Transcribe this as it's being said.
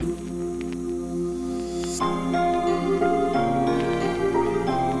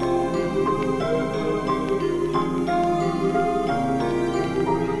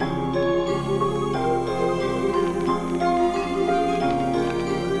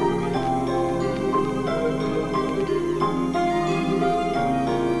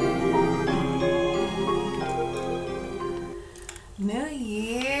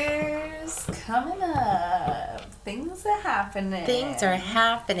happening. Things are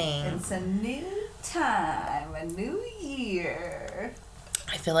happening. It's a new time, a new year.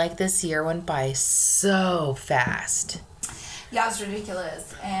 I feel like this year went by so fast. Yeah, it's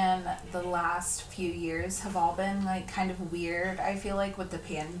ridiculous. And the last few years have all been like kind of weird. I feel like with the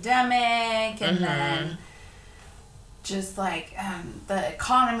pandemic and then just like the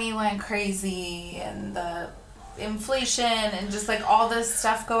economy went crazy and the inflation and just like all this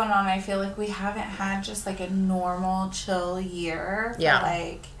stuff going on. I feel like we haven't had just like a normal chill year for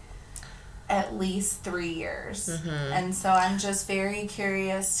like at least 3 years. And so I'm just very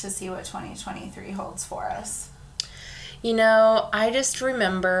curious to see what 2023 holds for us. You know, I just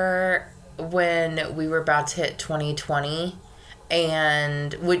remember when we were about to hit 2020,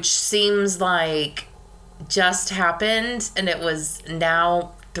 and which seems like just happened, and it was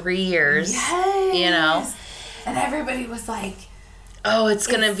now 3 years. Yes. You know? And everybody was like, oh, it's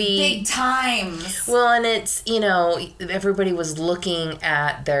going to be big times. Well, and it's, you know, everybody was looking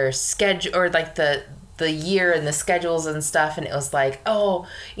at their schedule or like the year and the schedules and stuff, and it was like, oh,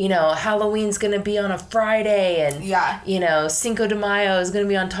 you know, Halloween's gonna be on a Friday, and you know, Cinco de Mayo is gonna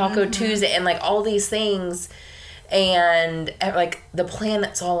be on Taco Tuesday, and like all these things, and like the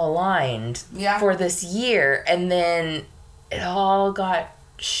planets all aligned for this year, and then it all got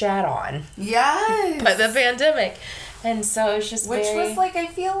shat on by the pandemic. And so it's just Which was like, I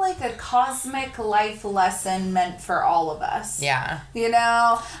feel like a cosmic life lesson meant for all of us. Yeah. You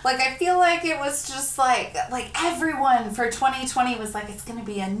know? Like, I feel like it was just like everyone for 2020 was like, it's going to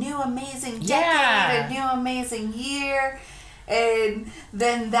be a new amazing decade, a new amazing year. And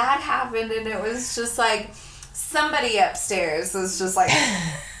then that happened, and it was just like, somebody upstairs was just like,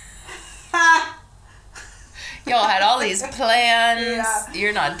 ha! Y'all had all these plans.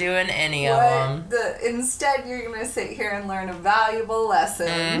 You're not doing any of them. Instead, you're going to sit here and learn a valuable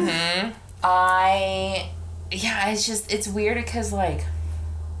lesson. It's weird because, like,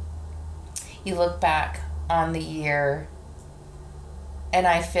 you look back on the year, and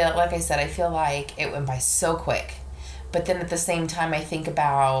I feel like it went by so quick. But then at the same time, I think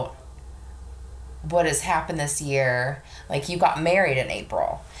about what has happened this year. Like, you got married in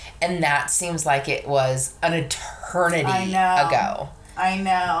April. And that seems like it was an eternity ago. I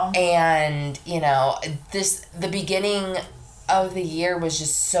know. And, you know, the beginning of the year was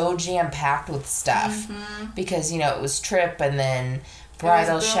just so jam-packed with stuff. Because, you know, it was trip and then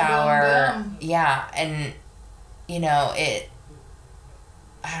bridal shower. Boom. Yeah. And, you know, I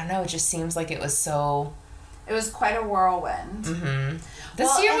don't know, it just seems like it was so... It was quite a whirlwind.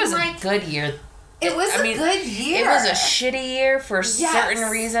 This year was a good year. It was a good year. It was a shitty year for certain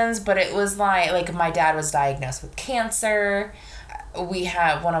reasons, but it was like my dad was diagnosed with cancer. We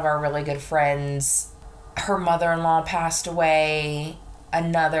have one of our really good friends, her mother-in-law passed away.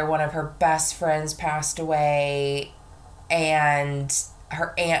 Another one of her best friends passed away. And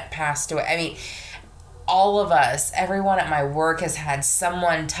her aunt passed away. I mean, all of us, everyone at my work has had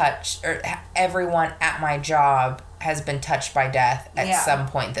someone or everyone at my job has been touched by death at some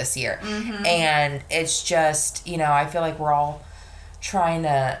point this year. And it's just, you know, I feel like we're all trying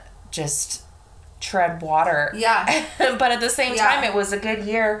to just tread water. But at the same time, it was a good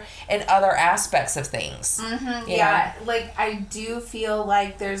year in other aspects of things. You know? Like, I do feel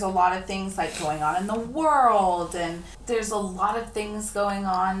like there's a lot of things like going on in the world, and there's a lot of things going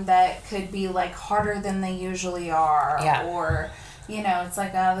on that could be like harder than they usually are. Or, you know, it's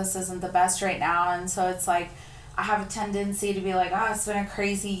like, oh, this isn't the best right now. And so it's like, I have a tendency to be like, oh, it's been a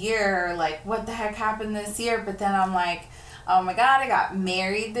crazy year. Like, what the heck happened this year? But then I'm like, oh my God, I got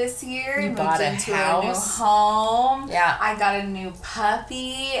married this year. You bought a into house. A new home. Yeah. I got a new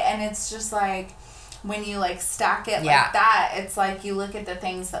puppy. And it's just like, when you like stack it like that, it's like you look at the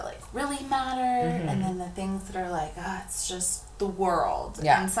things that like really matter, and then the things that are like, oh, it's just the world.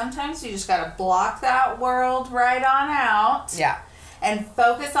 And sometimes you just got to block that world right on out. And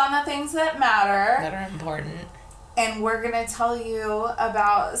focus on the things that matter. That are important. And we're going to tell you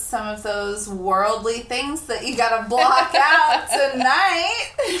about some of those worldly things that you got to block out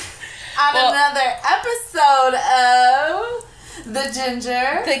tonight on another episode of The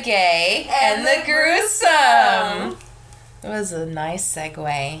Ginger, The Gay, and the Gruesome. It was a nice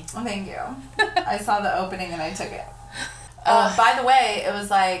segue. Oh, thank you. I saw the opening and I took it. By the way, it was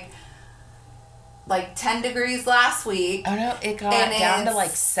like 10 degrees last week. Oh, no, it got down to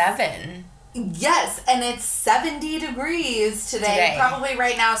like 7. Yes, and it's 70 degrees today. Probably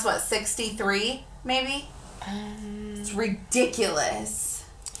right now it's 63, maybe? It's ridiculous.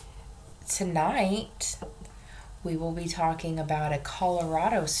 Tonight, we will be talking about a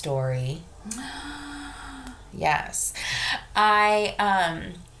Colorado story. Yes.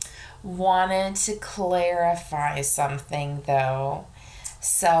 I wanted to clarify something, though.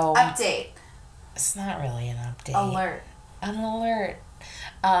 So... Update. It's not really an update. Alert. An alert.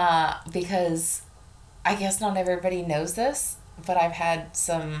 Because I guess not everybody knows this, but I've had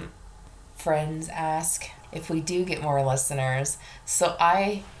some friends ask if we do get more listeners. So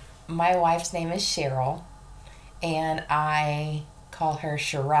my wife's name is Cheryl, and I call her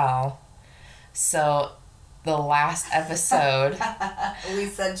Sherelle. So the last episode... we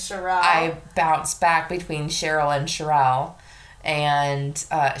said Sherelle. I bounced back between Cheryl and Sherelle, and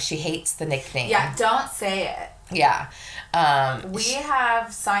she hates the nickname. Yeah, don't say it. Yeah. We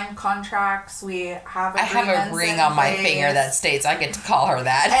have signed contracts. We have I have a ring on my finger that states I get to call her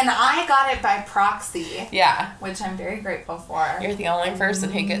that. And I got it by proxy. Yeah. Which I'm very grateful for. You're the only person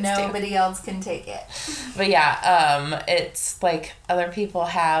who gets to. Nobody else can take it. But yeah, it's like other people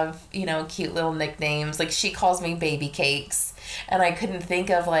have, cute little nicknames. Like she calls me Baby Cakes. And I couldn't think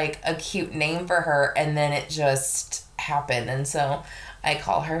of like a cute name for her. And then it just happened. And so I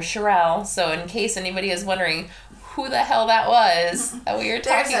call her Sherelle. So in case anybody is wondering who the hell that was that we were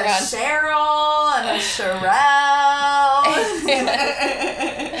talking about. There's a Cheryl and a Sherelle.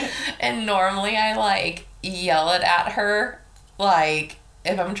 And normally I like yell it at her, like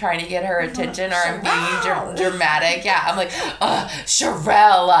if I'm trying to get her attention or I'm being dramatic. Yeah, I'm like,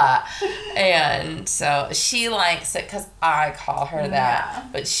 Sherelle. And so she likes it because I call her that. Yeah.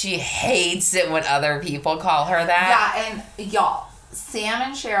 But she hates it when other people call her that. Yeah, and y'all, Sam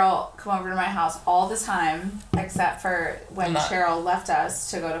and Cheryl come over to my house all the time, except for when Cheryl left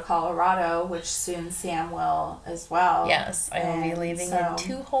us to go to Colorado, which soon Sam will as well. Yes, I will be leaving in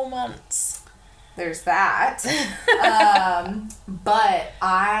 2 whole months. There's that. But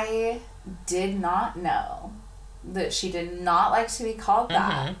I did not know that she did not like to be called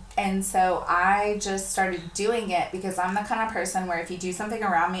that. Mm-hmm. And so I just started doing it because I'm the kind of person where if you do something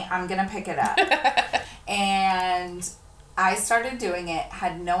around me, I'm going to pick it up. And I started doing it,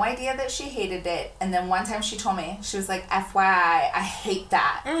 had no idea that she hated it, and then one time she told me, she was like, FYI, I hate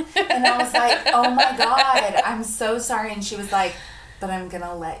that. And I was like, oh my God, I'm so sorry. And she was like, but I'm going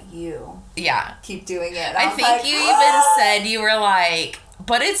to let you keep doing it. And I think like, you even said, you were like,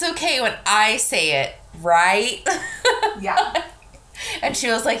 but it's okay when I say it, right? Yeah. And she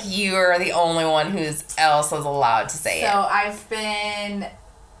was like, you are the only one who's else is allowed to say it. So I've been...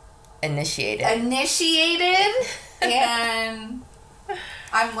 Initiated. And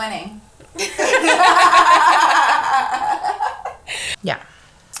I'm winning. Yeah.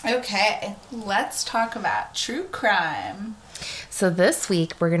 Okay, let's talk about true crime. So this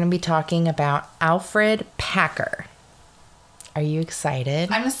week we're going to be talking about Alfred Packer. Are you excited?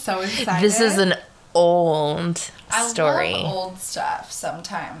 I'm so excited. This is an old story. I love old stuff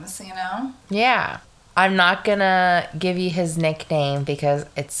sometimes, Yeah. I'm not going to give you his nickname because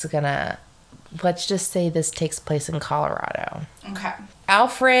it's going to... Let's just say this takes place in Colorado. Okay.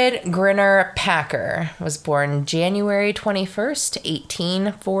 Alfred Grinner Packer was born January 21st,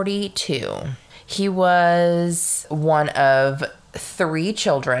 1842. He was one of 3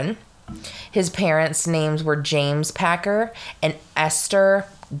 children. His parents' names were James Packer and Esther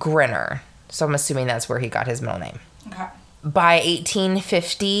Grinner. So I'm assuming that's where he got his middle name. Okay. By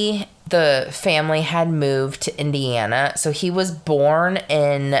 1850, the family had moved to Indiana. So he was born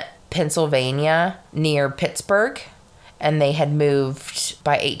in Pennsylvania near Pittsburgh, and they had moved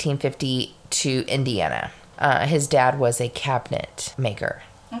by 1850 to Indiana. His dad was a cabinet maker.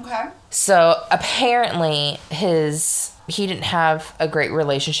 Okay. So apparently he didn't have a great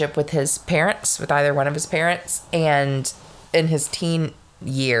relationship with his parents, with either one of his parents, and in his teen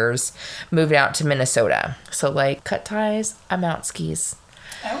years moved out to Minnesota. So like, cut ties, I'm out skis.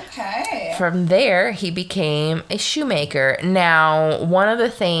 Okay. From there, he became a shoemaker. Now, one of the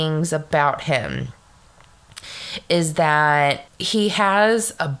things about him is that he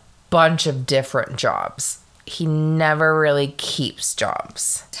has a bunch of different jobs. He never really keeps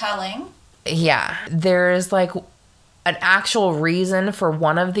jobs. Telling. Yeah. There's like an actual reason for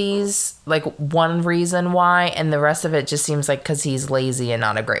one of these, like one reason why, and the rest of it just seems like because he's lazy and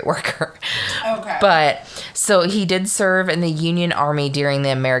not a great worker. Okay. But so he did serve in the Union Army during the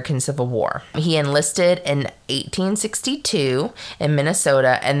American Civil War. He enlisted in 1862 in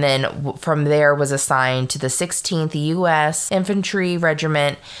Minnesota, and then from there was assigned to the 16th U.S. Infantry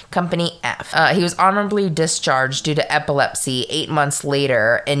Regiment, Company F. He was honorably discharged due to epilepsy 8 months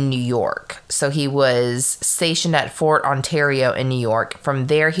later in New York. So he was stationed at Fort Ontario in New York. From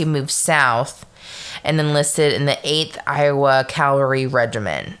there, he moved south and enlisted in the 8th Iowa Cavalry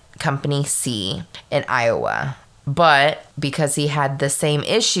Regiment, Company C, in Iowa. But because he had the same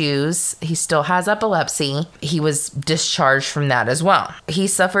issues, he still has epilepsy, he was discharged from that as well. He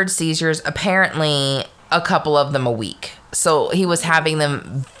suffered seizures, apparently a couple of them a week. So he was having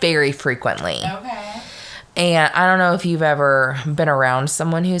them very frequently. Okay. And I don't know if you've ever been around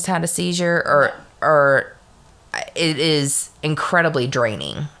someone who's had a seizure, or it is incredibly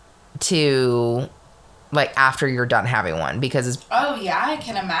draining to, like, after you're done having one, because it's... Oh, yeah, I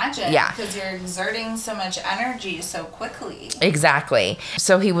can imagine. Yeah. Because you're exerting so much energy so quickly. Exactly.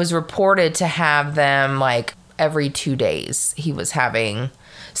 So he was reported to have them, like, every 2 days. He was having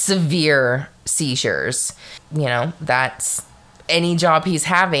severe seizures. You know, that's... Any job he's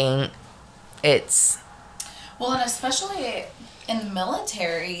having, it's... Well, and especially in the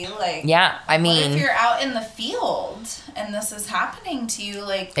military, like... Yeah, I mean... What if you're out in the field and this is happening to you?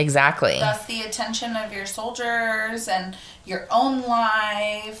 Like... Exactly. That's the attention of your soldiers and your own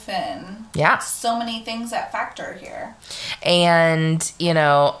life and... Yeah. So many things that factor here. And, you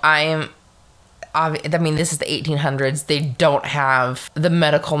know, I mean, this is the 1800s. They don't have the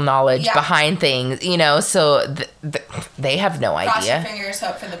medical knowledge behind things, you know, so they have no idea. Cross your fingers,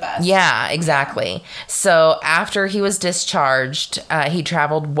 hope for the best. Yeah, exactly. Yeah. So after he was discharged, he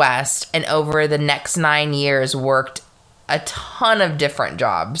traveled west and over the next 9 years worked a ton of different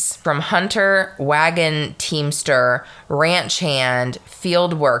jobs, from hunter, wagon teamster, ranch hand,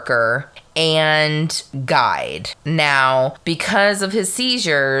 field worker, and guide. Now, because of his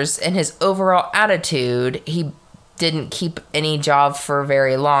seizures and his overall attitude, he didn't keep any job for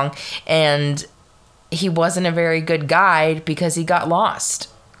very long, and he wasn't a very good guide because he got lost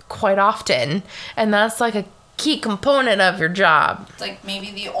quite often, and that's like a key component of your job. It's like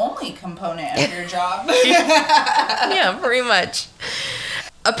maybe the only component of your job. Yeah, pretty much.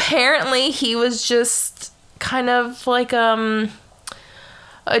 Apparently, he was just kind of like a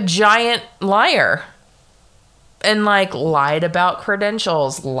giant liar, and like lied about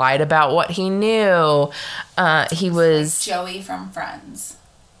credentials, lied about what he knew. He was like Joey from Friends.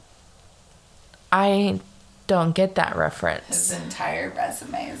 I don't get that reference. His entire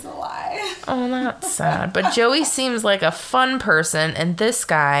resume is a lie. Oh, that's sad. But Joey seems like a fun person, and this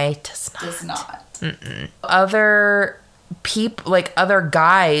guy does not. Mm-mm. Other people, like other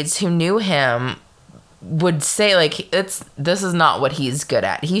guides who knew him, would say, like, this is not what he's good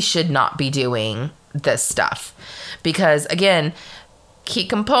at. He should not be doing this stuff. Because, again, key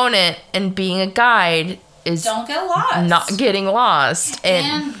component in being a guide is... Don't get lost. Not getting lost.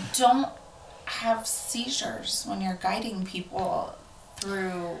 And don't have seizures when you're guiding people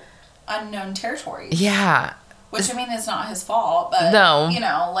through unknown territories. Yeah. Which, I mean, is not his fault, but, no. You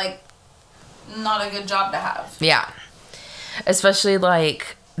know, like, not a good job to have. Yeah. Especially,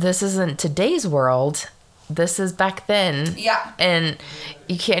 like... This isn't today's world. This is back then. Yeah. And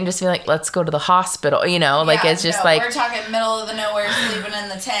you can't just be like, let's go to the hospital. You know, like, it's just like... We're talking middle of the nowhere, sleeping in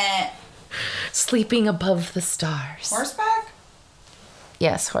the tent. Sleeping above the stars. Horseback?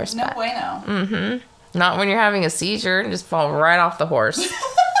 Yes, horseback. No bueno. Mm-hmm. Not when you're having a seizure and just fall right off the horse.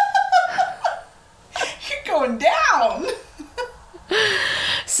 You're going down.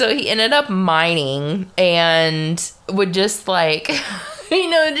 So he ended up mining and would just like... You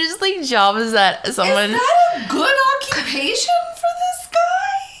know, just like jobs that someone... Is that a good occupation for this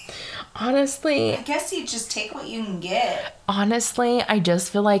guy? Honestly... I guess you just take what you can get. Honestly, I just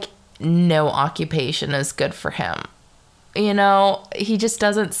feel like no occupation is good for him. You know, he just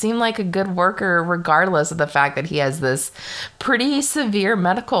doesn't seem like a good worker, regardless of the fact that he has this pretty severe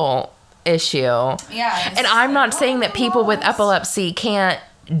medical issue. Yeah. And I'm not saying that people with epilepsy can't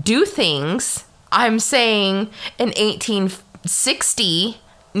do things. I'm saying in 1860,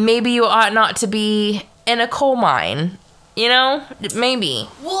 maybe you ought not to be in a coal mine. You know? Maybe.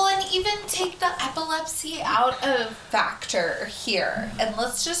 Well, and even take the epilepsy out of factor here. And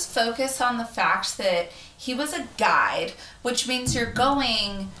let's just focus on the fact that he was a guide, which means you're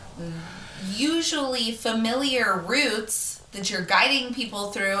going usually familiar routes that you're guiding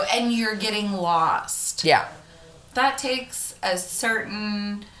people through, and you're getting lost. Yeah. That takes a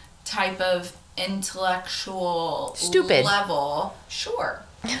certain type of intellectual level. Sure.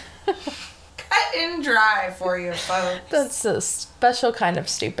 Cut and dry for you folks. That's a special kind of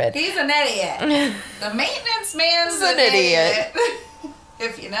stupid. He's an idiot. The maintenance man's an idiot.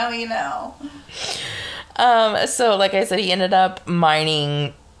 If you know, you know. So like I said, he ended up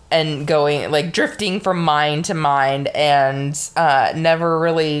mining and going, like, drifting from mine to mine, and never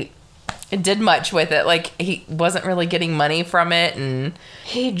really did much with it. Like, he wasn't really getting money from it, and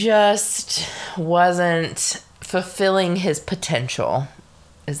he just wasn't fulfilling his potential,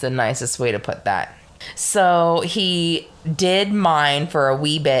 is the nicest way to put that. So he did mine for a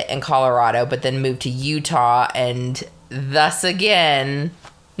wee bit in Colorado, but then moved to Utah, and thus again,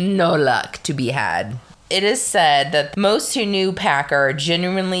 no luck to be had. It is said that most who knew Packer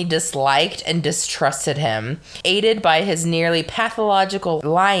genuinely disliked and distrusted him, aided by his nearly pathological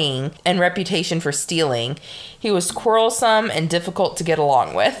lying and reputation for stealing. He was quarrelsome and difficult to get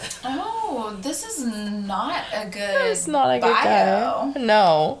along with. Oh, this is not a good It's not a good bio. guy.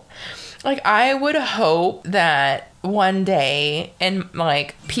 No. Like, I would hope that one day, and,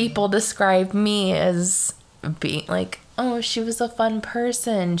 like, people describe me as being, like, oh, she was a fun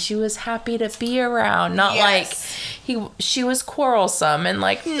person. She was happy to be around. Not Yes. she was quarrelsome and,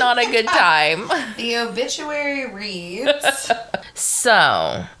 like, not a good time. The obituary reads.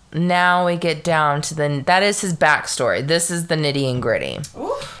 So, now we get down to that is his backstory. This is the nitty and gritty.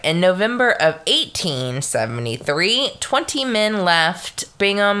 Oof. In November of 1873, 20 men left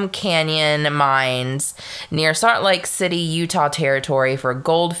Bingham Canyon mines near Salt Lake City, Utah territory for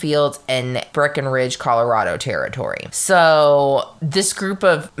gold fields and Breckenridge, Colorado territory. So this group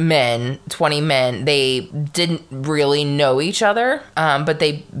of men, 20 men, they didn't really know each other, but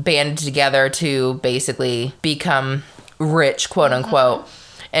they banded together to basically become rich, quote unquote,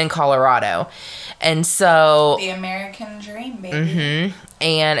 in Colorado. And so The American dream, baby. Mm-hmm.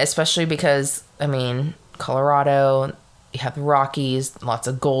 And especially because, I mean, Colorado, you have the Rockies, lots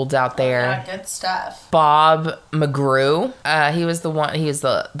of gold out there. Yeah, good stuff. Bob McGrew, he was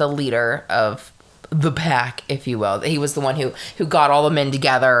the leader of the pack, if you will. He was the one who got all the men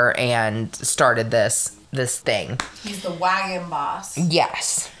together and started this thing. He's the wagon boss.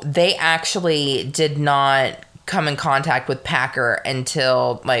 Yes. They actually did not come in contact with Packer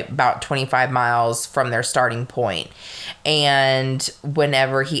until like about 25 miles from their starting point. And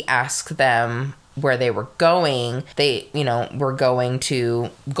whenever he asked them where they were going, they, were going to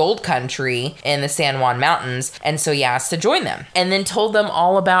gold country in the San Juan Mountains. And so he asked to join them, and then told them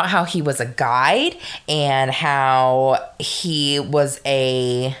all about how he was a guide and how he was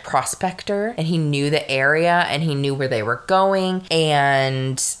a prospector and he knew the area and he knew where they were going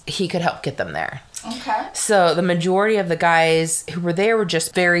and he could help get them there. Okay. So the majority of the guys who were there were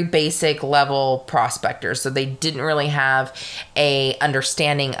just very basic level prospectors. So they didn't really have a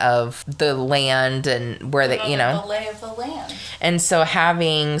understanding of the land and where they, The lay of the land. And so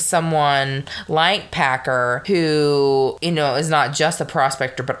having someone like Packer who, is not just a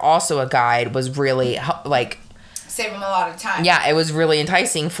prospector, but also a guide was really Save him a lot of time. yeah, it was really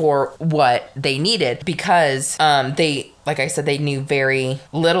enticing for what they needed because like I said, they knew very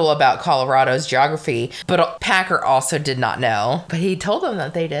little about Colorado's geography, but Packer also did not know. But he told them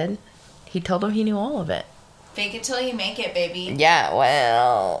that they did. He told them he knew all of it. Fake it till you make it, baby. Yeah,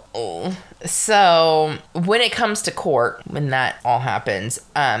 well. So, when it comes to court, when that all happens,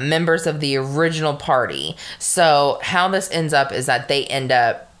 members of the original party. So, how this ends up is that they end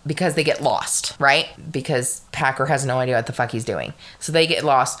up, because they get lost, right? Because Packer has no idea what the fuck he's doing. So they get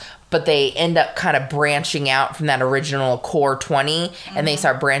lost, but they end up kind of branching out from that original core 20, and they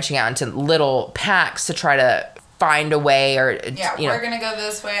start branching out into little packs to try to find a way or, we're going to go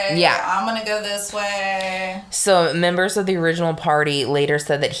this way. Yeah. I'm going to go this way. So members of the original party later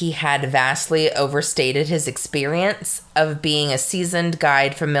said that he had vastly overstated his experience of being a seasoned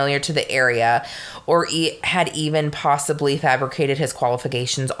guide familiar to the area, or had even possibly fabricated his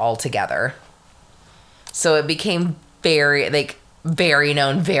qualifications altogether. So it became very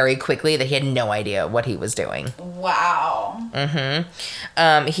known very quickly that he had no idea what he was doing. Wow.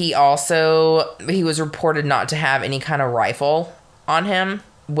 Mm-hmm. He was reported not to have any kind of rifle on him,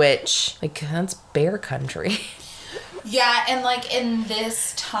 which, that's bear country. Yeah, and in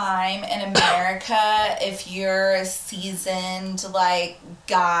this time in America, if you're a seasoned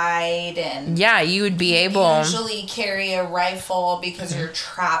guide and yeah, you would be able usually carry a rifle because you're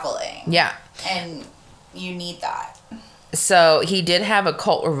traveling. Yeah. And you need that. So he did have a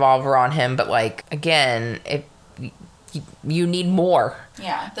Colt revolver on him, but again, if you need more.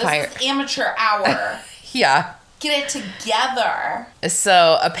 Yeah, this is amateur hour. Yeah. Get it together.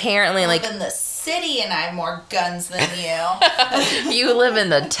 So apparently, I live in the city and I have more guns than you. You live in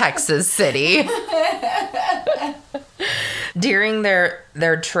the Texas city. During their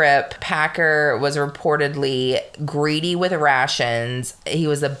trip, Packer was reportedly greedy with rations. He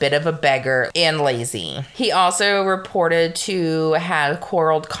was a bit of a beggar and lazy. He also reported to have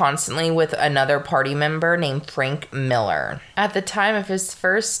quarreled constantly with another party member named Frank Miller. At the time of his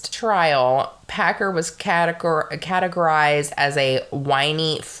first trial, Packer was categorized as a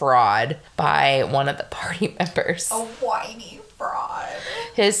whiny fraud by one of the party members. A whiny fraud.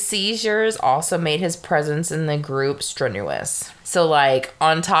 His seizures also made his presence in the group strenuous. So, like,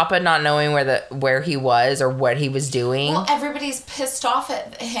 on top of not knowing where he was or what he was doing. Well, everybody's pissed off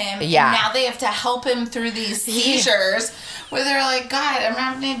at him. Yeah. And now they have to help him through these seizures. Where they're like, God, I'm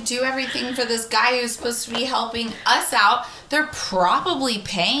having to do everything for this guy who's supposed to be helping us out. They're probably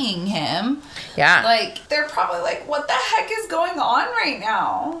paying him. Yeah. Like, they're probably like, what the heck is going on right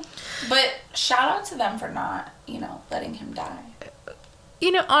now? But shout out to them for not, letting him die.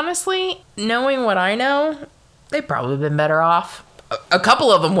 Honestly, knowing what I know, they've probably been better off. A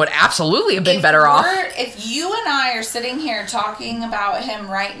couple of them would absolutely have been better off. If you and I are sitting here talking about him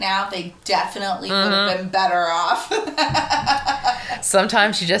right now, they definitely would have been better off.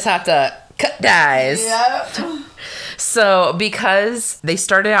 Sometimes you just have to cut ties. Yep. So, because they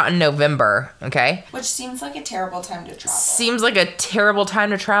started out in November, okay? Which seems like a terrible time to travel. Seems like a terrible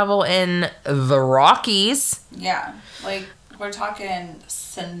time to travel in the Rockies. Yeah. Like, we're talking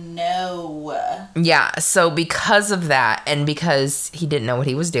snow. Yeah, so because of that, and because he didn't know what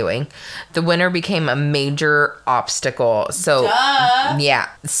he was doing, the winter became a major obstacle. So, duh. Yeah,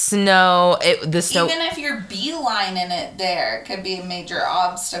 the snow. Even if you're beelining it there, it could be a major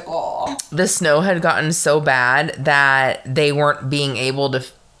obstacle. The snow had gotten so bad that they weren't being able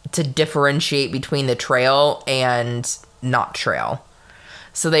to differentiate between the trail and not trail.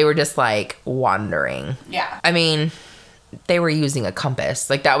 So they were just like wandering. Yeah. I mean, they were using a compass.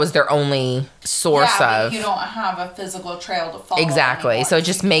 Like, that was their only source but of. you don't have a physical trail to follow. Exactly. Anymore, so it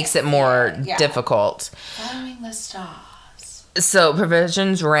just makes it more difficult. Following the stars. So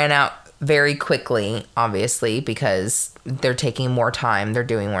provisions ran out very quickly, obviously, because they're taking more time. They're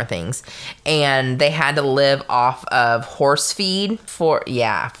doing more things. And they had to live off of horse feed for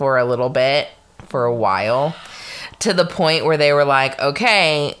a little bit, for a while. To the point where they were like,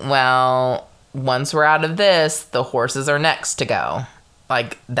 okay, well, once we're out of this, the horses are next to go.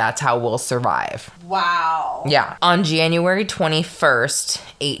 Like, that's how we'll survive. Wow. Yeah. On January 21st,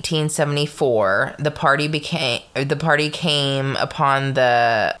 1874, the party came upon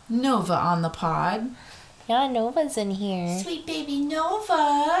the Nova on the pod. Yeah, Nova's in here. Sweet baby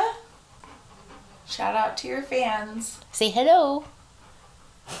Nova. Shout out to your fans. Say hello.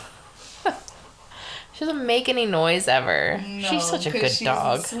 She doesn't make any noise ever. No, she's such a good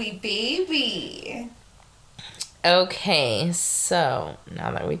dog. A sweet baby. Okay, so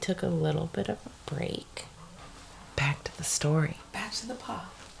now that we took a little bit of a break, back to the story. Back to the pod.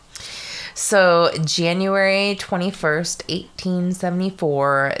 So, January 21st,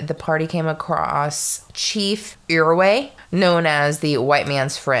 1874, the party came across Chief Irway, known as the White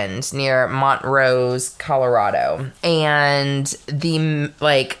Man's Friend, near Montrose, Colorado. And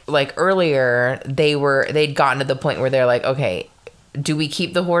like earlier, they'd gotten to the point where they're like, okay, do we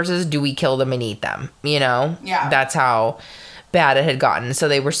keep the horses? Do we kill them and eat them? Yeah. That's how bad it had gotten. So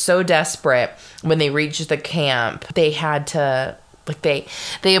they were so desperate when they reached the camp, they had to, they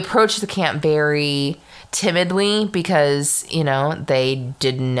approached the camp very timidly because, they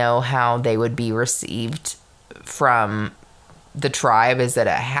didn't know how they would be received from the tribe. Is it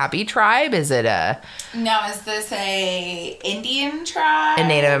a happy tribe? Is this a Indian tribe? A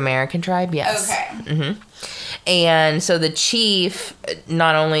Native American tribe? Yes. Okay. Mm-hmm. And so the chief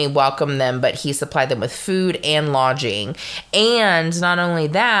not only welcomed them, but he supplied them with food and lodging. And not only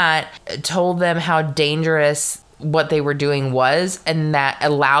that, told them how dangerous what they were doing was, and that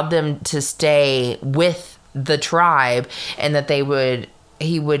allowed them to stay with the tribe, and that the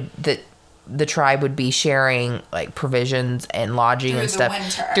tribe would be sharing like provisions and lodging and stuff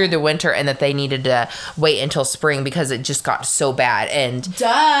through the winter, and that they needed to wait until spring because it just got so bad. And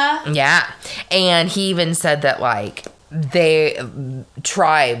yeah. And he even said that like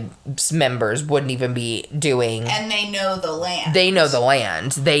tribe's members wouldn't even be doing, and they know the land. They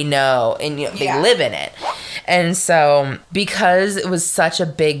know, and they live in it. And so because it was such a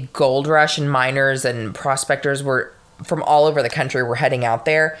big gold rush and miners and prospectors were from all over the country were heading out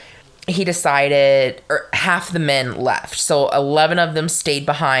there, he decided, or half the men left. So 11 of them stayed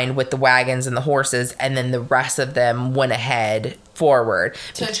behind with the wagons and the horses, and then the rest of them went ahead forward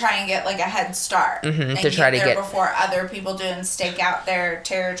to try and get like a head start. Mm-hmm, to try to get before other people do and stake out their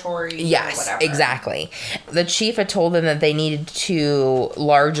territory. Yes, or whatever. Exactly. The chief had told them that they needed to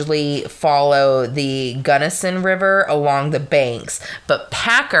largely follow the Gunnison River along the banks, but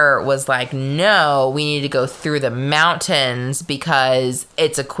Packer was like, no, we need to go through the mountains because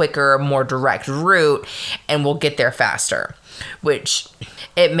it's a quicker, more direct route and we'll get there faster. Which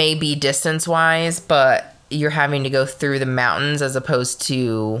it may be distance wise, but you're having to go through the mountains as opposed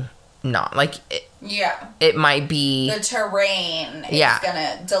to not. Like, Yeah. it might be... The terrain is going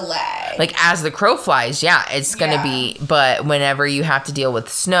to delay. Like, as the crow flies, it's going to be... But whenever you have to deal with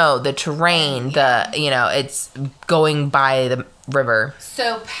snow, the terrain, it's going by the river.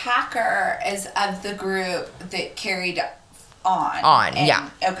 So Packer is of the group that carried on.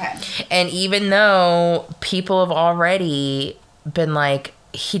 Okay. And even though people have already been like,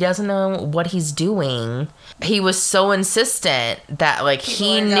 he doesn't know what he's doing, he was so insistent that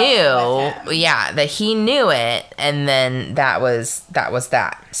he knew that he knew it, and then that was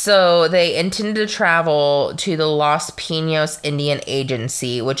that. So they intended to travel to the Los Pinos Indian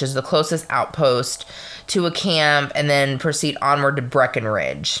Agency, which is the closest outpost to a camp, and then proceed onward to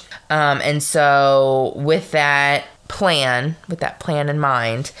Breckenridge. And so with that plan in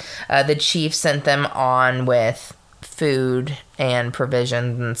mind, the chief sent them on with food and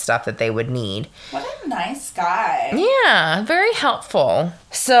provisions and stuff that they would need. What a nice guy. Yeah, very helpful.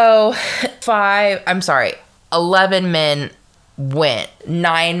 So 11 men went.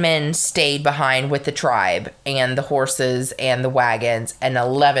 9 men stayed behind with the tribe and the horses and the wagons, and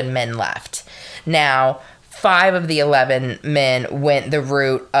 11 men left. Now, 5 of the 11 men went the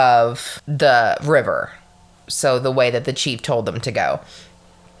route of the river, so the way that the chief told them to go.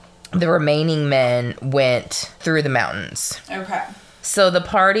 The remaining men went through the mountains. Okay. So the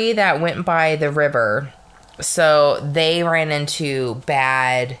party that went by the river, so they ran into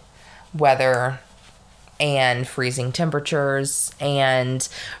bad weather and freezing temperatures, and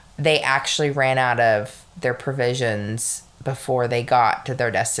they actually ran out of their provisions before they got to their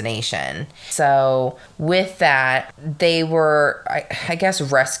destination. So with that, they were, I guess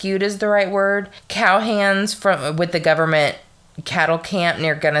rescued is the right word. Cowhands with the government cattle camp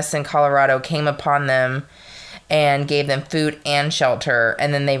near Gunnison, Colorado, came upon them and gave them food and shelter,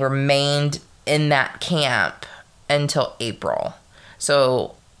 and then they remained in that camp until April.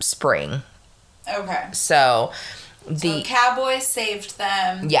 So spring. Okay. So the cowboys saved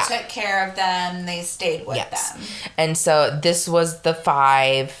them, took care of them, they stayed with them. And so this was the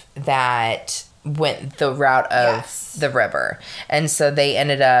 5 that went the route of the river. And so they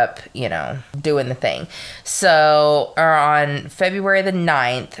ended up, doing the thing. So on February the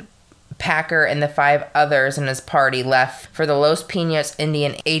 9th, Packer and the 5 others in his party left for the Los Pinos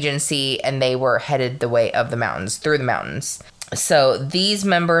Indian Agency, and they were headed the way of the mountains, through the mountains. So these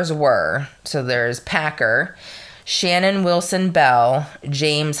members were, there's Packer, Shannon Wilson Bell,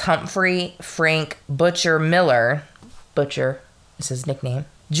 James Humphrey, Frank Butcher Miller, Butcher is his nickname,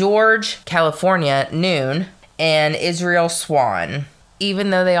 George California Noon, and Israel Swan, even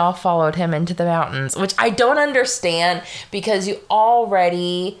though they all followed him into the mountains, which I don't understand because you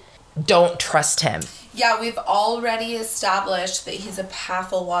already don't trust him. Yeah, we've already established that he's a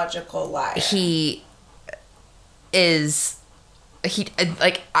pathological liar. He's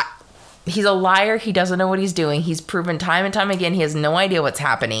a liar. He doesn't know what he's doing. He's proven time and time again he has no idea what's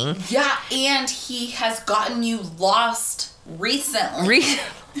happening. Yeah, and he has gotten you lost recently.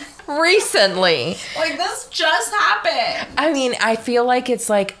 Recently. Like, this just happened. I mean, I feel like it's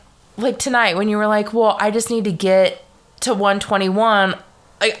like tonight when you were like, well, I just need to get to 121.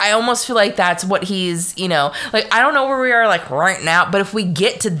 I almost feel like that's what he's, I don't know where we are right now, but if we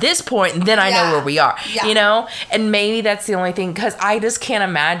get to this point, then I know where we are, and maybe that's the only thing, because I just can't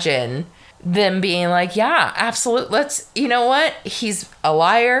imagine them being like, yeah, absolutely. You know what? He's a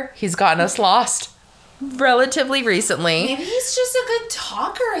liar. He's gotten us lost relatively recently. Maybe he's just a good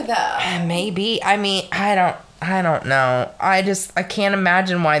talker though. Maybe. I mean, I don't know. I can't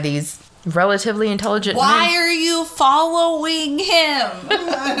imagine why these relatively intelligent men. Why are you following him?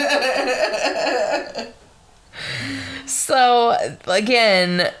 So,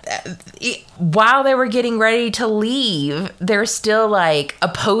 again, while they were getting ready to leave, they're still,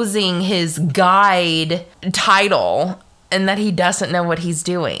 opposing his guide title and that he doesn't know what he's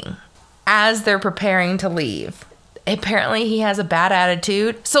doing as they're preparing to leave. Apparently, he has a bad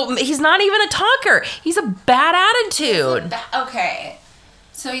attitude. So, he's not even a talker. He's a bad attitude. Okay.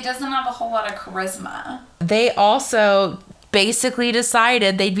 So, he doesn't have a whole lot of charisma. They also basically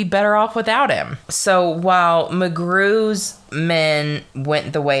decided they'd be better off without him. So while McGrew's men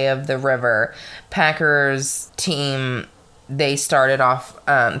went the way of the river, Packer's team, they started off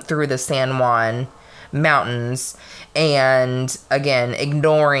through the San Juan Mountains, and again,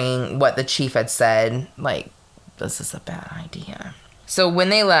 ignoring what the chief had said, this is a bad idea. So when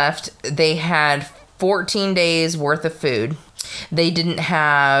they left, they had 14 days worth of food. They didn't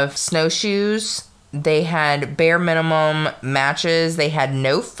have snowshoes. They had bare minimum matches. They had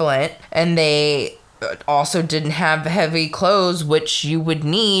no flint. And they also didn't have heavy clothes, which you would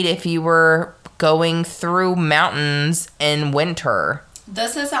need if you were going through mountains in winter.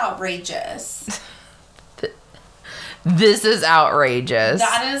 This is outrageous. This is outrageous.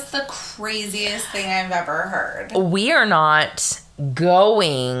 That is the craziest thing I've ever heard. We are not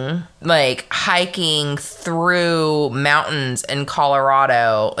going, like, hiking through mountains in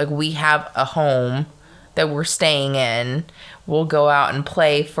Colorado. Like, we have a home that we're staying in. We'll go out and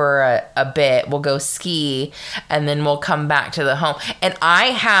play for a bit. We'll go ski, and then we'll come back to the home. And I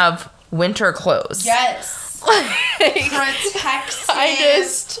have winter clothes. Yes.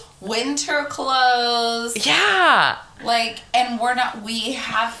 Protective winter clothes. Yeah. Like, and we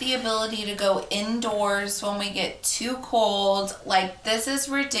have the ability to go indoors when we get too cold. Like, this is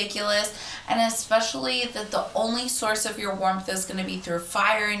ridiculous. And especially that the only source of your warmth is going to be through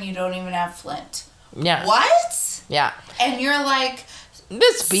fire and you don't even have flint. Yeah. What? Yeah. And you're like,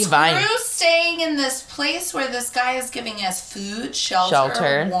 this be fine. Screw staying in this place where this guy is giving us food,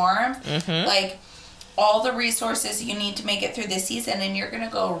 shelter. Warmth. Mm-hmm. Like, all the resources you need to make it through this season, and you're going to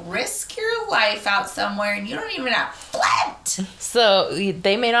go risk your life out somewhere, and you don't even have flint. So,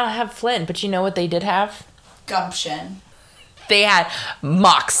 they may not have flint, but you know what they did have? Gumption. They had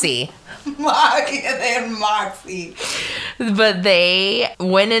moxie. They had moxie. But they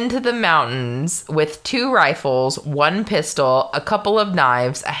went into the mountains with 2 rifles, 1 pistol, a couple of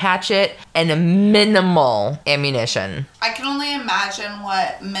knives, a hatchet, and a minimal ammunition. I can only imagine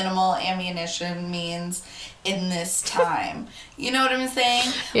what minimal ammunition means in this time. You know what I'm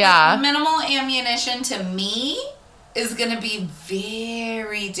saying? Yeah. Like, minimal ammunition to me is going to be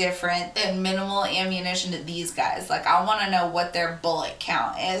very different than minimal ammunition to these guys. Like, I want to know what their bullet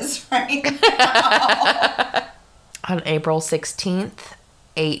count is right now. On April 16th,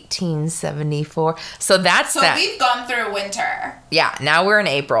 1874. So that's so we've gone through winter. Yeah, now we're in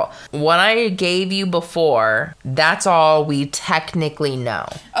April. What I gave you before, that's all we technically know.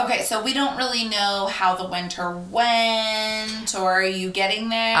 Okay, so we don't really know how the winter went, or are you getting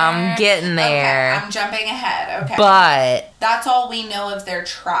there? I'm getting there. Okay, I'm jumping ahead. Okay. But that's all we know of their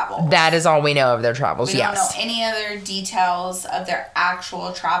travels. That is all we know of their travels, yes. We don't know any other details of their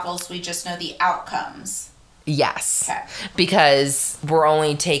actual travels. We just know the outcomes. Yes. Okay. Because we're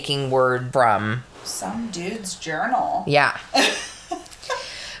only taking word from some dude's journal. Yeah.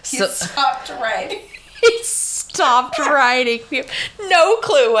 He stopped writing. He stopped writing. No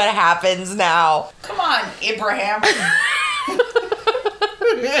clue what happens now. Come on, Abraham.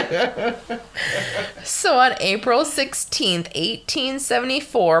 So on April 16th,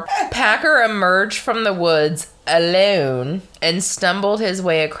 1874, Packer emerged from the woods alone and stumbled his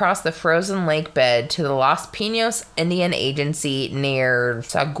way across the frozen lake bed to the Los Pinos Indian Agency near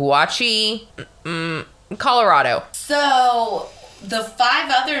Saguache, Colorado. So the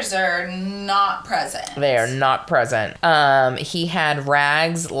 5 others are not present. They are not present. He had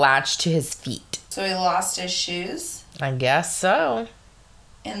rags latched to his feet. So he lost his shoes? I guess so.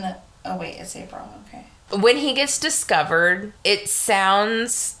 Oh wait, it's April, okay. When he gets discovered, it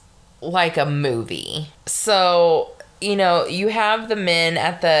sounds like a movie. So, you know, you have the men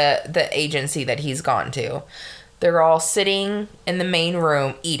at the agency that he's gone to. They're all sitting in the main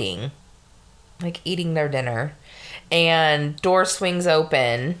room eating their dinner. And door swings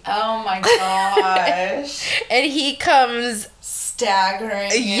open. Oh my gosh. And he comes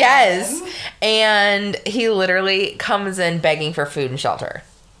staggering. Yes. And he literally comes in begging for food and shelter.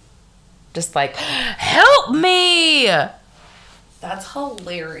 Just like, help me! That's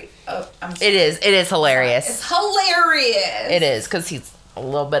hilarious. Oh, I'm sorry. It is hilarious. It's hilarious. It is, because he's a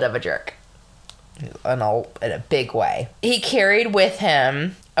little bit of a jerk. In a big way. He carried with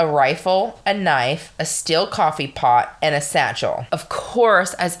him a rifle, a knife, a steel coffee pot, and a satchel. Of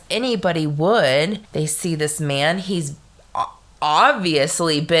course, as anybody would, they see this man. He's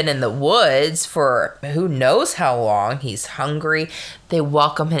obviously been in the woods for who knows how long. He's hungry. They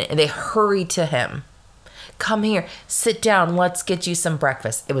welcome him and they hurry to him. Come here, sit down, let's get you some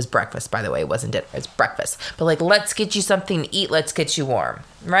breakfast. It was breakfast, by the way. It wasn't dinner. It's breakfast. But like, let's get you something to eat. Let's get you warm.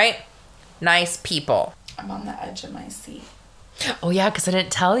 Right? Nice people. I'm on the edge of my seat. Oh, yeah, because I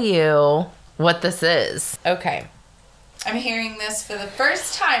didn't tell you what this is. Okay. I'm hearing this for the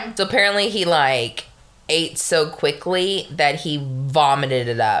first time. So apparently he, ate so quickly that he vomited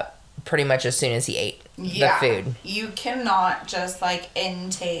it up pretty much as soon as he ate the food. You cannot just,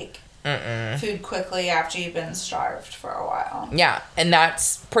 intake food quickly after you've been starved for a while. Yeah, and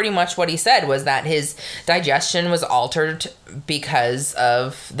that's pretty much what he said, was that his digestion was altered because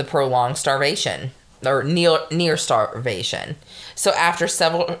of the prolonged starvation. Or near starvation. So after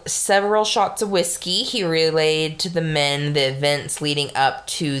several shots of whiskey, he relayed to the men the events leading up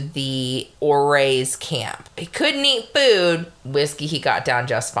to the Ouré's camp. He couldn't eat food. Whiskey he got down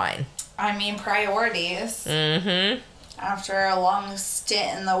just fine. I mean, priorities. Mm-hmm. After a long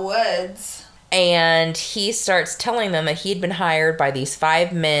stint in the woods. And he starts telling them that he'd been hired by these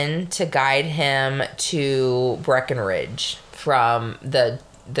 5 men to guide him to Breckenridge from the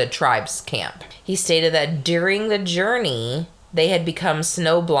tribe's camp. He stated that during the journey, they had become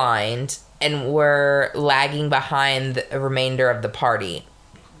snowblind and were lagging behind the remainder of the party,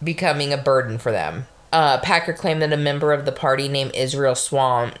 becoming a burden for them. Packer claimed that a member of the party named Israel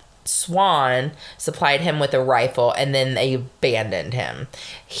Swan supplied him with a rifle, and then they abandoned him.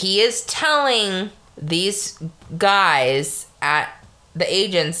 He is telling these guys at the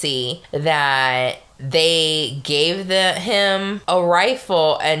agency that they gave him a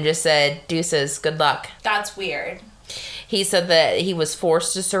rifle and just said, deuces, good luck. That's weird. He said that he was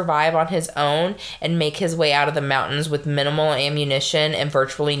forced to survive on his own and make his way out of the mountains with minimal ammunition and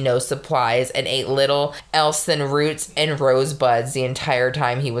virtually no supplies, and ate little else than roots and rosebuds the entire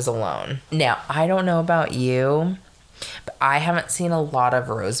time he was alone. Now, I don't know about you, but I haven't seen a lot of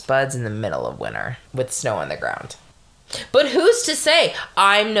rosebuds in the middle of winter with snow on the ground. But who's to say?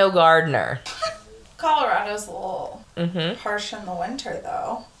 I'm no gardener. Colorado's a little harsh in the winter,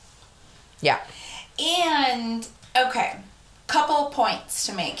 though. Yeah. And... okay, couple points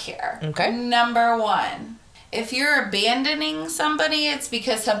to make here. Okay. Number 1, if you're abandoning somebody, it's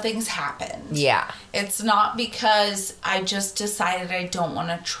because something's happened. Yeah. It's not because I just decided I don't want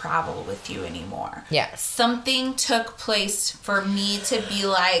to travel with you anymore. Yeah. Something took place for me to be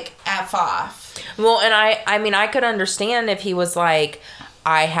like, F off. Well, and I mean, I could understand if he was like,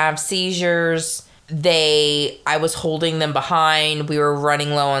 I have seizures. I was holding them behind. We were running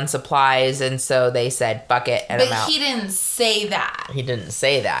low on supplies, and so they said, "Fuck it," and I'm out. But he didn't say that. He didn't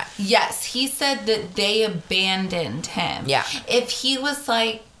say that. Yes, he said that they abandoned him. Yeah. If he was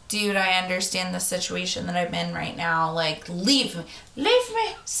like, dude, I understand the situation that I'm in right now. Like, leave me,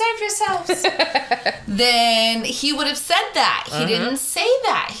 save yourselves. Then he would have said that. He didn't say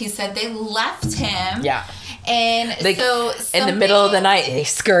that. He said they left him. Yeah. And so in the middle of the night, they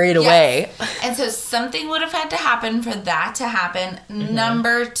scurried away. And so something would have had to happen for that to happen.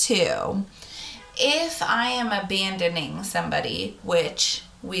 Number 2, if I am abandoning somebody, which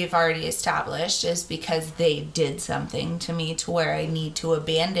we've already established is because they did something to me to where I need to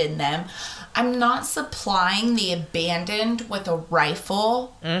abandon them, I'm not supplying the abandoned with a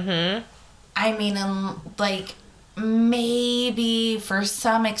rifle. I mean, like, maybe for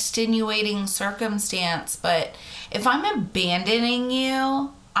some extenuating circumstance, but if I'm abandoning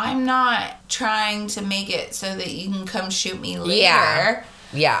you, I'm not trying to make it so that you can come shoot me later.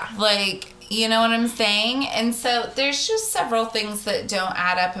 Yeah. Like, you know what I'm saying? And so there's just several things that don't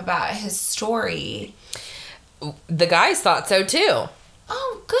add up about his story. The guys thought so too.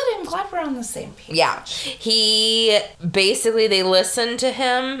 Oh, good. I'm glad we're on the same page. Yeah. They listened to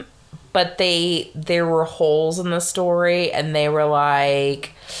him, but there were holes in the story, and they were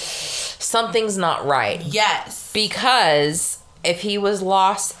like, something's not right. Yes. Because if he was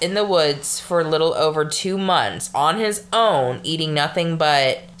lost in the woods for a little over 2 months on his own, eating nothing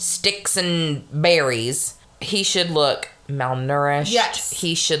but sticks and berries, he should look malnourished. Yes.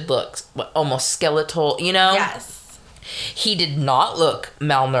 He should look almost skeletal, you know? Yes. He did not look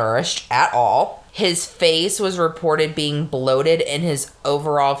malnourished at all. His face was reported being bloated, and his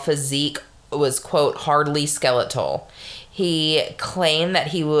overall physique was, quote, hardly skeletal. He claimed that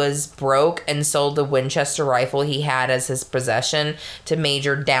he was broke and sold the Winchester rifle he had as his possession to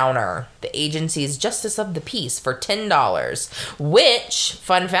Major Downer, the agency's Justice of the Peace, for $10, which,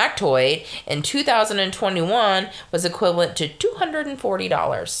 fun factoid, in 2021 was equivalent to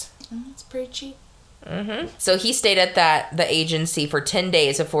 $240. That's pretty cheap. So he stayed at the agency for 10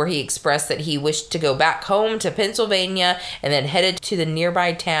 days before he expressed that he wished to go back home to Pennsylvania, and then headed to the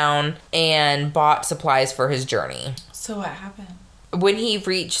nearby town and bought supplies for his journey. So what happened? When he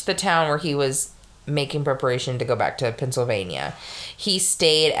reached the town where he was making preparation to go back to Pennsylvania, he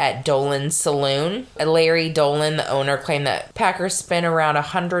stayed at Dolan's Saloon. Larry Dolan, the owner, claimed that Packer spent around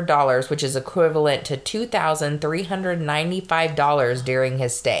 $100, which is equivalent to $2,395 during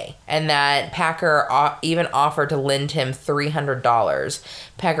his stay, and that Packer even offered to lend him $300.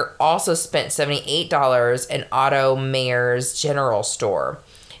 Packer also spent $78 in Otto Mayer's general store.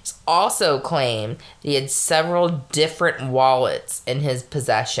 He's also claimed that he had several different wallets in his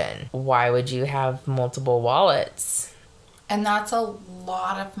possession. Why would you have multiple wallets? And that's a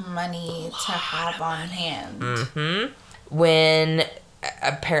lot of money to have on hand. When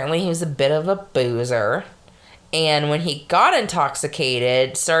apparently he was a bit of a boozer, and when he got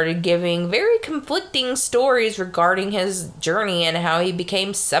intoxicated, started giving very conflicting stories regarding his journey and how he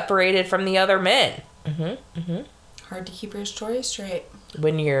became separated from the other men. Hard to keep your story straight.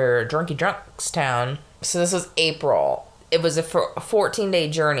 When you're drunky drunk's town. So this was April it was a 14-day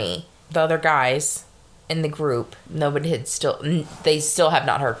journey. The other guys in the group, they still have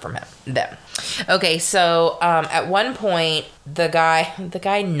not heard from them. Okay, so at one point, the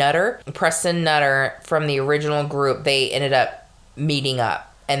guy Nutter, Preston Nutter from the original group, they ended up meeting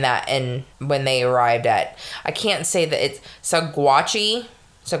up, and when they arrived at, I can't say that it's Saguache,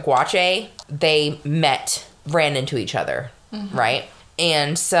 they ran into each other, right?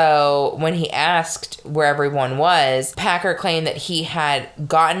 And so when he asked where everyone was, Packer claimed that he had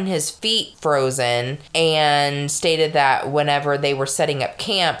gotten his feet frozen and stated that whenever they were setting up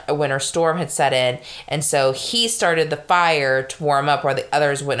camp, a winter storm had set in. And so he started the fire to warm up while the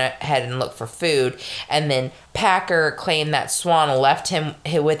others went ahead and looked for food. And then Packer claimed that Swan left him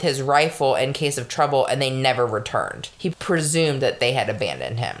with his rifle in case of trouble, and they never returned. He presumed that they had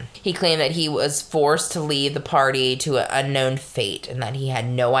abandoned him. He claimed that he was forced to leave the party to an unknown fate, and that he had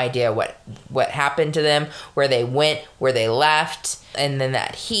no idea what happened to them, where they went, where they left, and then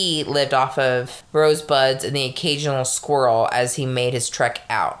that he lived off of rosebuds and the occasional squirrel as he made his trek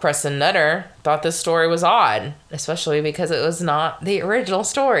out. Preston Nutter thought this story was odd, especially because it was not the original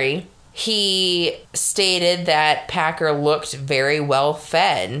story. He stated that Packer looked very well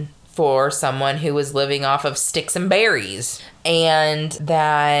fed for someone who was living off of sticks and berries, and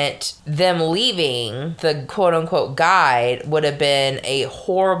that them leaving the quote-unquote guide would have been a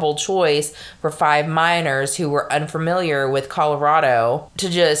horrible choice for 5 miners who were unfamiliar with Colorado to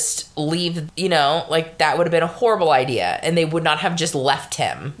just leave, that would have been a horrible idea, and they would not have just left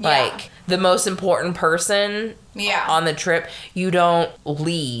him. Yeah. The most important person on the trip, you don't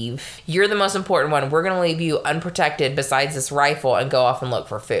leave. You're the most important one. We're going to leave you unprotected besides this rifle and go off and look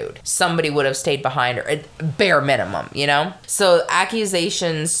for food. Somebody would have stayed behind her, at bare minimum, So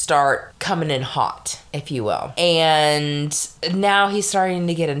accusations start coming in hot, if you will. And now he's starting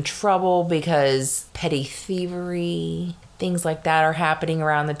to get in trouble because petty thievery, things like that are happening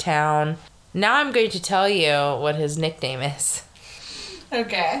around the town. Now I'm going to tell you what his nickname is.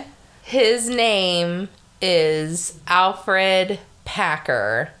 Okay. His name is Alfred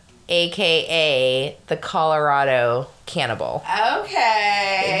Packer, a.k.a. the Colorado Cannibal.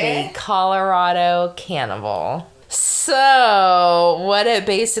 Okay. The Colorado Cannibal. So, what it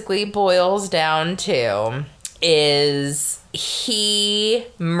basically boils down to is he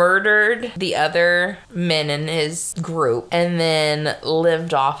murdered the other men in his group and then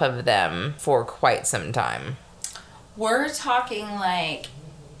lived off of them for quite some time. We're talking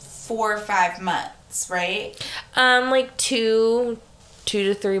 4 or 5 months, right? 2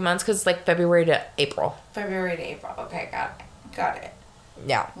 to 3 months, because February to April. February to April. Okay, got it.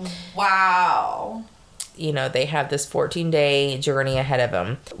 Yeah. Wow. They have this 14-day journey ahead of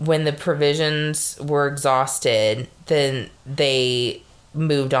them. When the provisions were exhausted, then they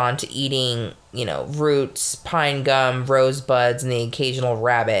moved on to eating, roots, pine gum, rosebuds, and the occasional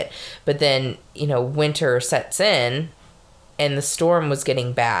rabbit. But then, winter sets in, and the storm was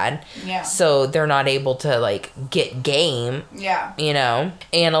getting bad. Yeah. So they're not able to, get game. Yeah.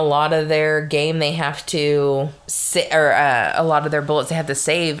 And a lot of their game they have to a lot of their bullets they have to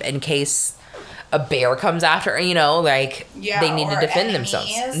save in case a bear comes after, they need to defend themselves.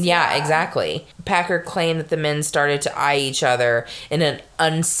 Yeah, exactly. Packer claimed that the men started to eye each other in an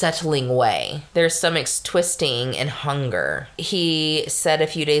unsettling way. Their stomachs twisting in hunger. He said a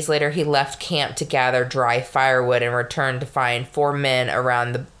few days later he left camp to gather dry firewood and returned to find 4 men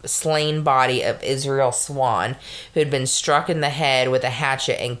around the slain body of Israel Swan, who had been struck in the head with a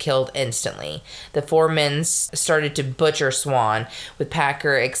hatchet and killed instantly. The 4 men started to butcher Swan, with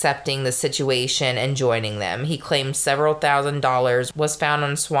Packer accepting the situation and joining them. He claimed several $1,000s was found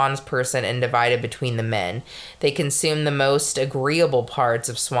on Swan's person and divided between the men. They consumed the most agreeable parts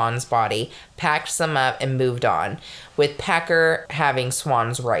of Swan's body, packed some up, and moved on, with Packer having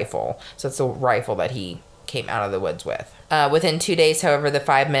Swan's rifle. So it's a rifle that he came out of the woods with. Within 2 days, however, the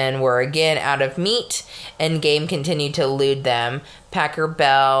 5 men were again out of meat, and game continued to elude them. Packer,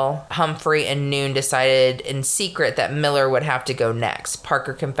 Bell, Humphrey, and Noon decided in secret that Miller would have to go next.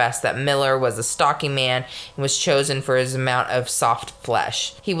 Parker confessed that Miller was a stocky man and was chosen for his amount of soft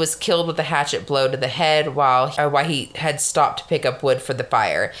flesh. He was killed with a hatchet blow to the head while he had stopped to pick up wood for the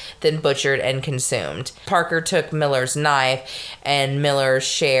fire, then butchered and consumed. Parker took Miller's knife, and Miller's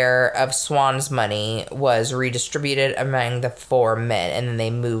share of Swan's money was redistributed among the 4 men, and then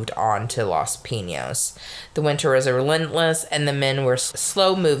they moved on to Los Pinos. The winter was relentless, and the men were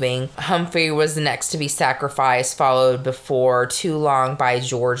slow moving. Humphrey was the next to be sacrificed, followed before too long by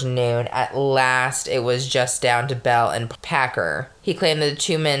George Noon. At last, it was just down to Bell and Packer He claimed that the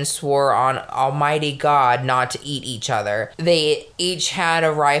two men swore on Almighty God not to eat each other. They each had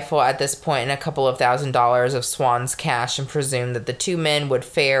a rifle at this point and a couple of $1,000s of Swan's cash, and presumed that the two men would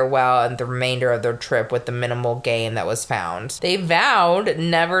fare well in the remainder of their trip with the minimal game that was found. They vowed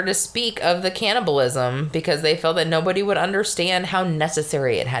never to speak of the cannibalism because they felt that nobody would understand how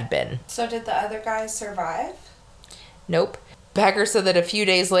necessary it had been. So did the other guys survive? Nope. Packer said that a few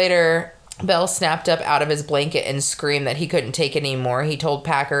days later, Bell snapped up out of his blanket and screamed that he couldn't take it anymore. He told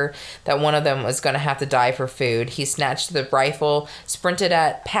Packer that one of them was going to have to die for food. He snatched the rifle, sprinted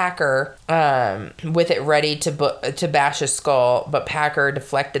at Packer with it ready to bash his skull, but Packer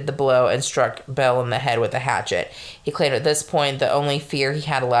deflected the blow and struck Bell in the head with a hatchet. He claimed at this point the only fear he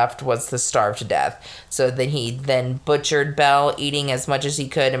had left was to starve to death. So then he butchered Bell, eating as much as he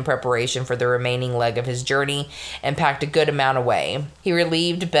could in preparation for the remaining leg of his journey, and packed a good amount away. He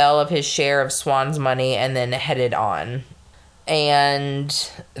relieved Bell of his share of Swan's money and then headed on.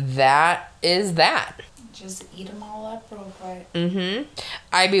 And that is that. Just eat them all up real quick. Mm-hmm.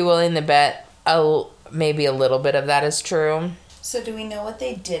 I'd be willing to bet maybe a little bit of that is true. So do we know what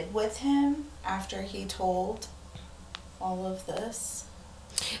they did with him after he told all of this?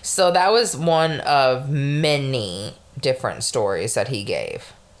 So that was one of many different stories that he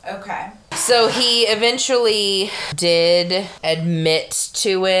gave. Okay. So he eventually did admit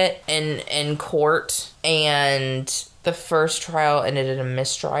to it in court, and the first trial ended in a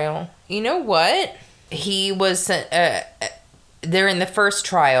mistrial. You know what? He was during the first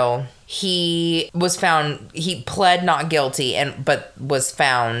trial, he pled not guilty but was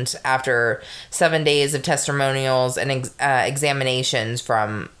found after 7 days of testimonials and examinations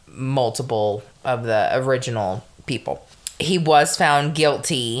from multiple of the original people. He was found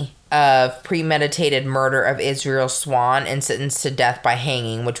guilty of premeditated murder of Israel Swan and sentenced to death by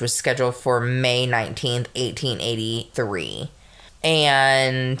hanging, which was scheduled for May 19th, 1883.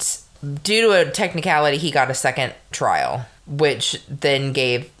 And due to a technicality, he got a second trial, which then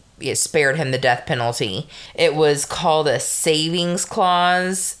spared him the death penalty. It was called a savings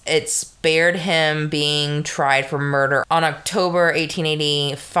clause. It spared him being tried for murder. On October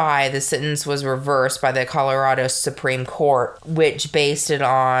 1885, the sentence was reversed by the Colorado Supreme Court, which based it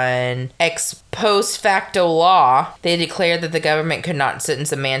on ex post facto law. They declared that the government could not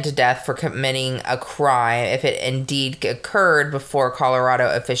sentence a man to death for committing a crime if it indeed occurred before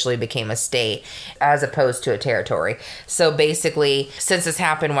Colorado officially became a state, as opposed to a territory. So basically, since this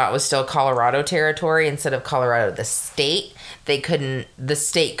happened while it was still Colorado territory instead of Colorado the state, the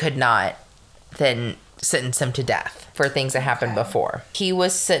state could not then sentence him to death for things that happened before. He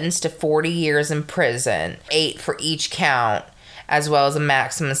was sentenced to 40 years in prison, 8 for each count, as well as a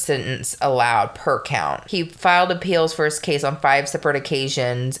maximum sentence allowed per count. He filed appeals for his case on 5 separate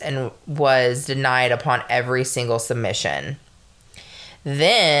occasions and was denied upon every single submission.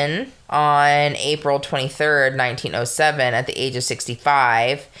 Then, on April 23rd, 1907, at the age of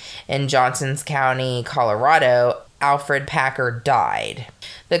 65, in Johnson County, Colorado, Alfred Packer died.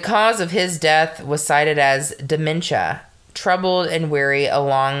 The cause of his death was cited as dementia, troubled and weary,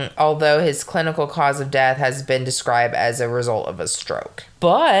 although his clinical cause of death has been described as a result of a stroke.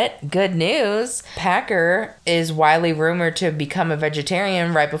 But, good news, Packer is widely rumored to have become a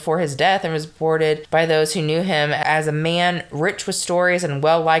vegetarian right before his death and was reported by those who knew him as a man rich with stories and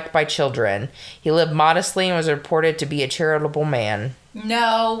well-liked by children. He lived modestly and was reported to be a charitable man.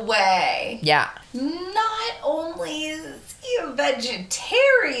 No way. Yeah. Not only is he a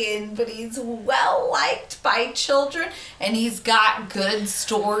vegetarian, but he's well-liked by children, and he's got good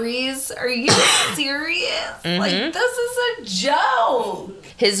stories. Are you serious? Mm-hmm. Like, this is a joke.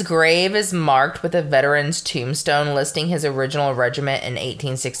 His grave is marked with a veteran's tombstone listing his original regiment in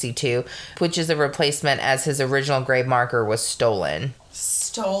 1862, which is a replacement as his original grave marker was stolen.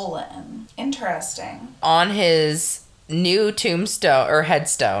 Stolen. Interesting. On his new tombstone or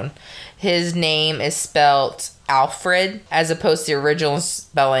headstone, his name is spelt Alfred as opposed to the original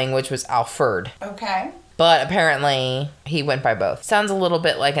spelling, which was Alfred. Okay. But apparently he went by both. Sounds a little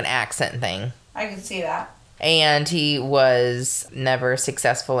bit like an accent thing. I can see that. And he was never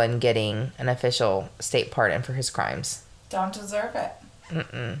successful in getting an official state pardon for his crimes. Don't deserve it.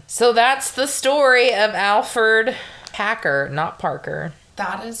 Mm-mm. So that's the story of Alfred Packer, not Parker.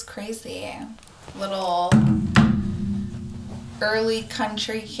 That is crazy. Little early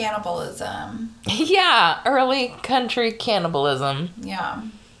country cannibalism. Yeah, early country cannibalism. Yeah.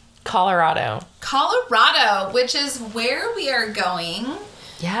 Colorado, which is where we are going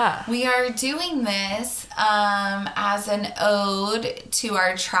Yeah. We are doing this as an ode to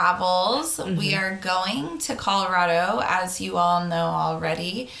our travels. We are going to Colorado, as you all know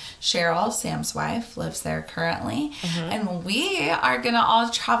already. Cheryl, Sam's wife, lives there currently. And we are going to all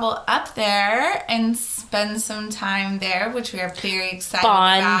travel up there and spend some time there, which we are very excited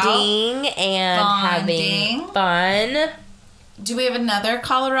about. Bonding and having fun. Do we have another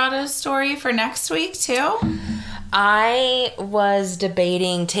Colorado story for next week, too? I was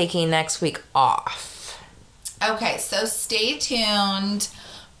debating taking next week off. Okay, so stay tuned.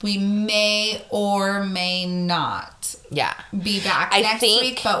 We may or may not be back next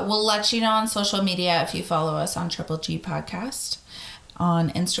week, but we'll let you know on social media if you follow us on Triple G Podcast on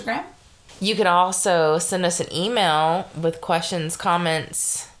Instagram. You can also send us an email with questions,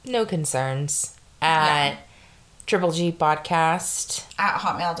 comments, no concerns at Triple G Podcast at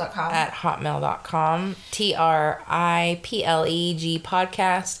hotmail.com. At hotmail.com. TRIPLEG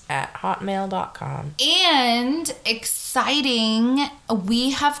Podcast at hotmail.com. And exciting, we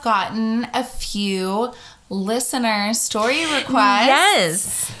have gotten a few listener story requests.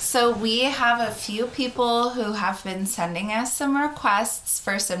 Yes. So we have a few people who have been sending us some requests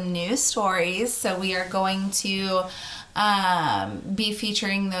for some new stories. So we are going to be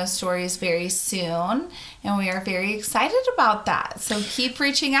featuring those stories very soon, and we are very excited about that. So keep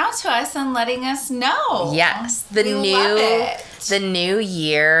reaching out to us and letting us know. Yes, the new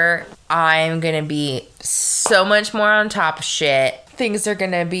year, I'm gonna be so much more on top of shit. Things are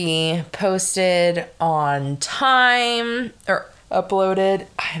gonna be posted on time or uploaded.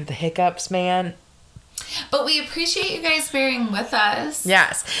 I have the hiccups, man. But we appreciate you guys bearing with us.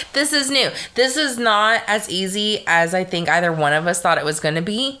 Yes. This is new. This is not as easy as I think either one of us thought it was going to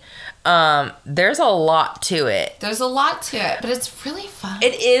be. There's a lot to it. There's a lot to it, but it's really fun.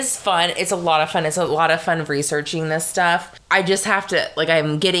 It is fun. It's a lot of fun. It's a lot of fun researching this stuff. I just have to,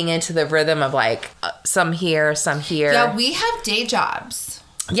 I'm getting into the rhythm of some here, some here. Yeah, we have day jobs.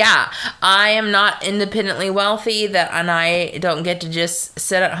 Yeah, I am not independently wealthy and I don't get to just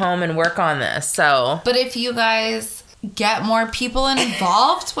sit at home and work on this. So, but if you guys get more people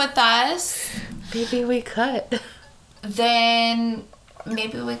involved with us, maybe we could. Then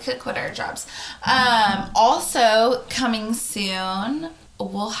maybe we could quit our jobs. Also coming soon,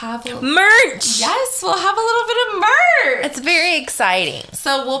 we'll have merch. Yes, we'll have a little bit of merch. It's very exciting.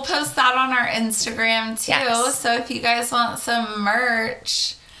 So we'll post that on our Instagram too. Yes. So if you guys want some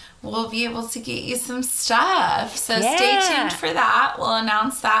merch, we'll be able to get you some stuff. So stay tuned for that. We'll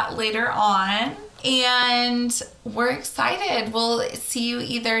announce that later on. And we're excited. We'll see you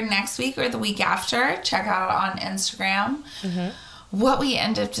either next week or the week after. Check out on Instagram what we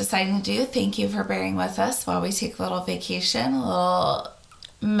end up deciding to do. Thank you for bearing with us while we take a little vacation, a little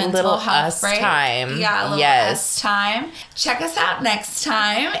mental health break. Time. Yeah, a little us time. Check us out next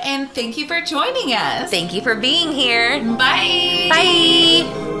time. And thank you for joining us. Thank you for being here. Bye.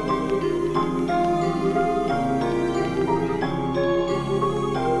 Bye.